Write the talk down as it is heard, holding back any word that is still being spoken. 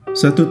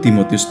1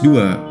 Timotius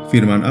 2,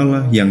 firman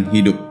Allah yang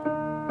hidup.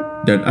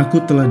 Dan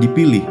aku telah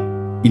dipilih,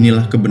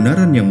 inilah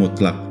kebenaran yang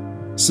mutlak,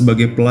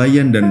 sebagai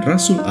pelayan dan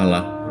rasul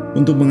Allah,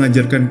 untuk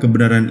mengajarkan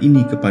kebenaran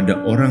ini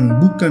kepada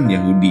orang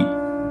bukan-Yahudi,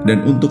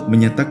 dan untuk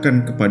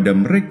menyatakan kepada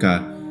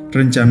mereka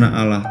rencana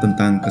Allah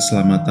tentang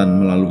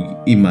keselamatan melalui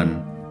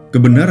iman.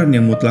 Kebenaran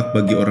yang mutlak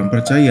bagi orang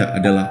percaya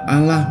adalah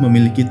Allah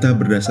memilih kita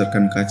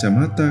berdasarkan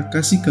kacamata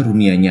kasih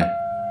karunia-Nya.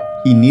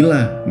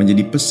 Inilah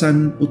menjadi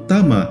pesan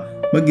utama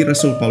bagi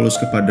Rasul Paulus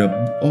kepada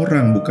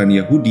orang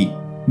bukan-Yahudi,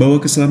 bahwa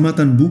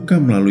keselamatan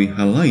bukan melalui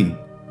hal lain,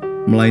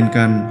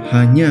 melainkan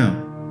hanya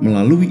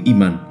melalui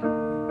iman.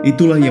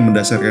 Itulah yang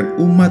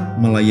mendasarkan umat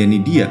melayani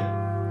Dia,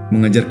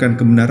 mengajarkan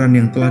kebenaran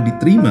yang telah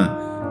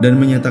diterima, dan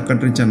menyatakan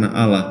rencana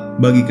Allah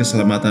bagi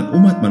keselamatan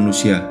umat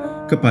manusia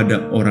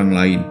kepada orang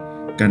lain.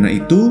 Karena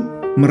itu,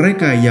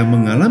 mereka yang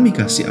mengalami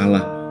kasih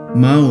Allah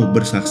mau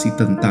bersaksi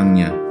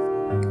tentangnya.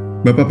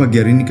 Bapak, pagi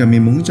hari ini kami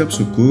mengucap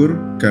syukur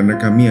karena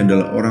kami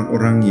adalah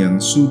orang-orang yang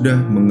sudah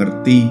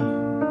mengerti,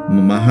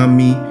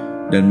 memahami,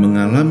 dan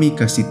mengalami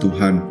kasih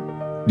Tuhan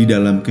di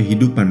dalam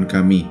kehidupan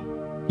kami,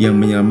 yang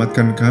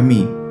menyelamatkan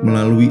kami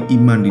melalui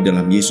iman di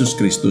dalam Yesus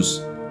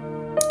Kristus.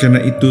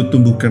 Karena itu,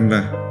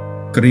 tumbuhkanlah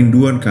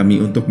kerinduan kami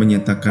untuk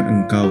menyatakan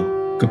Engkau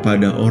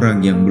kepada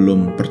orang yang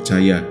belum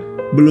percaya,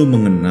 belum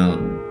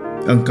mengenal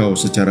Engkau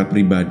secara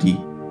pribadi.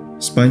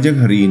 Sepanjang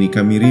hari ini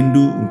kami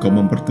rindu Engkau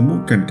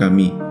mempertemukan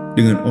kami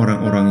dengan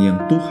orang-orang yang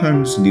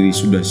Tuhan sendiri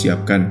sudah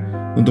siapkan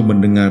untuk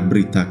mendengar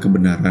berita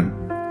kebenaran.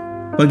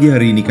 Pagi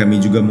hari ini kami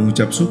juga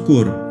mengucap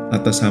syukur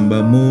atas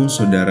hamba-Mu,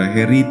 Saudara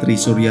Heri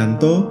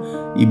Trisuryanto,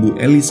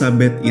 Ibu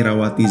Elizabeth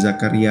Irawati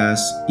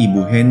Zakarias,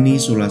 Ibu Heni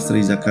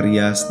Sulastri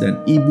Zakarias, dan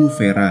Ibu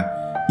Vera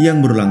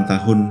yang berulang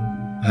tahun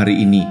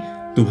hari ini.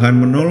 Tuhan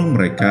menolong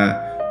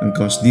mereka,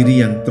 Engkau sendiri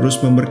yang terus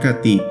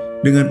memberkati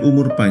dengan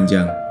umur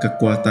panjang,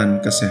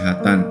 kekuatan,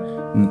 kesehatan.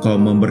 Engkau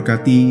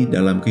memberkati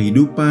dalam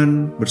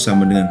kehidupan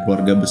bersama dengan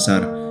keluarga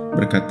besar.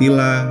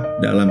 Berkatilah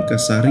dalam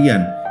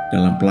keseharian,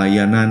 dalam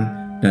pelayanan,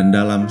 dan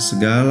dalam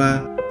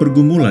segala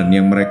pergumulan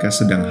yang mereka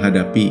sedang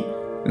hadapi.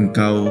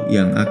 Engkau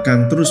yang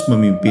akan terus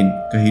memimpin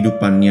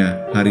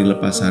kehidupannya hari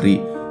lepas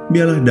hari.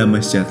 Biarlah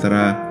damai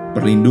sejahtera,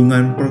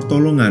 perlindungan,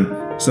 pertolongan,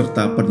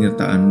 serta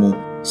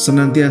penyertaan-Mu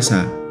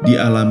senantiasa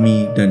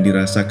dialami dan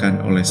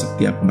dirasakan oleh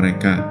setiap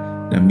mereka.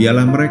 Dan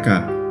biarlah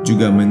mereka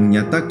juga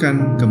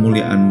menyatakan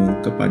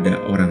kemuliaan-Mu kepada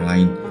orang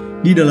lain.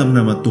 Di dalam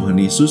nama Tuhan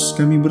Yesus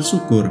kami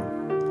bersyukur.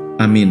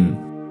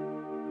 Amin.